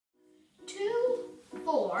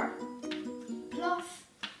4 plus...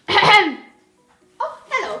 Oh,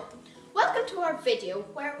 hello! Welcome to our video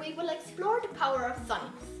where we will explore the power of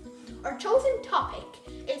science. Our chosen topic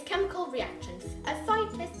is chemical reactions, as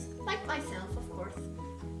scientists, like myself of course,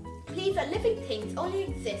 believe that living things only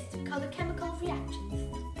exist because of chemical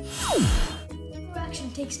reactions. A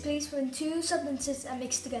reaction takes place when two substances are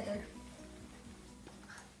mixed together.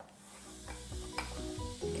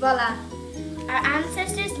 Voila! Our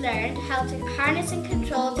ancestors learned how to harness and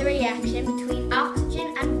control the reaction between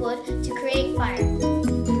oxygen and wood to create fire.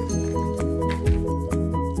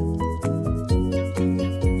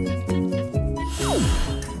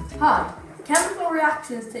 Hi, chemical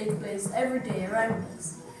reactions take place every day around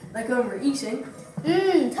us, like when we're eating,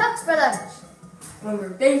 Tux for lunch. when we're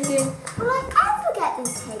baking, Will I ever get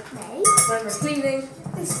this take place? when we're cleaning,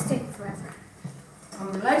 This is taking forever.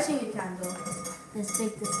 when we're lighting a candle, Let's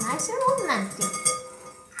make this nicer or nasty.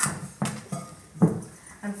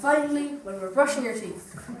 and finally when we're brushing our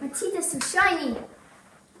teeth. My teeth are so shiny.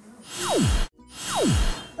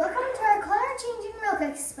 Welcome to our colour changing milk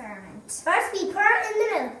experiment. First we pour it in the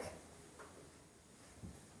milk.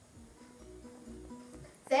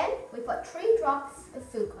 Then we put 3 drops of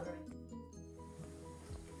food colouring.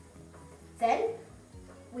 Then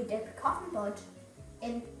we dip cotton bud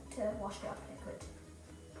into washed up liquid.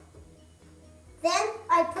 Then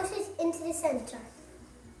I put it into the centre.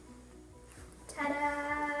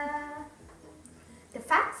 Ta-da! The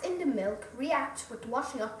fats in the milk react with the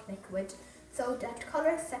washing up liquid so that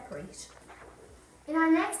colours separate. In our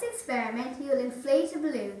next experiment, you will inflate a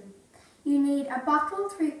balloon. You need a bottle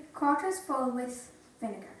 3/4 full with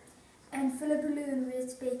vinegar and fill a balloon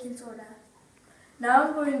with baking soda. Now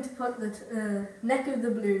I'm going to put the neck of the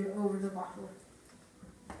balloon over the bottle.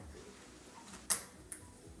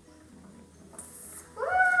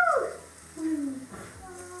 Woo!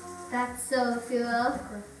 That's so cool.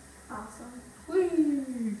 Awesome.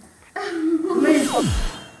 Whee! Amazing!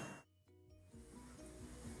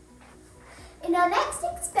 In our next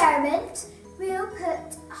experiment, we'll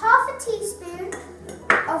put half a teaspoon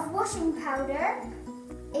of washing powder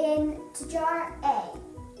into jar A.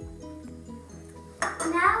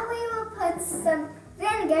 Now we will put some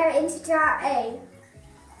vinegar into jar A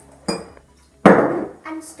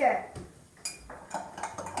and stir.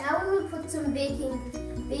 Now we will put some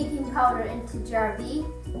baking powder into jar B.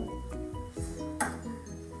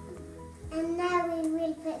 And now we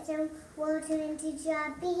will put some water into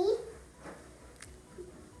jar B.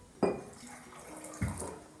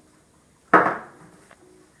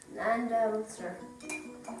 And we'll stir.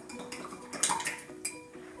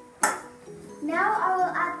 Now I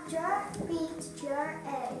will add jar B to jar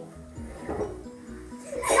A.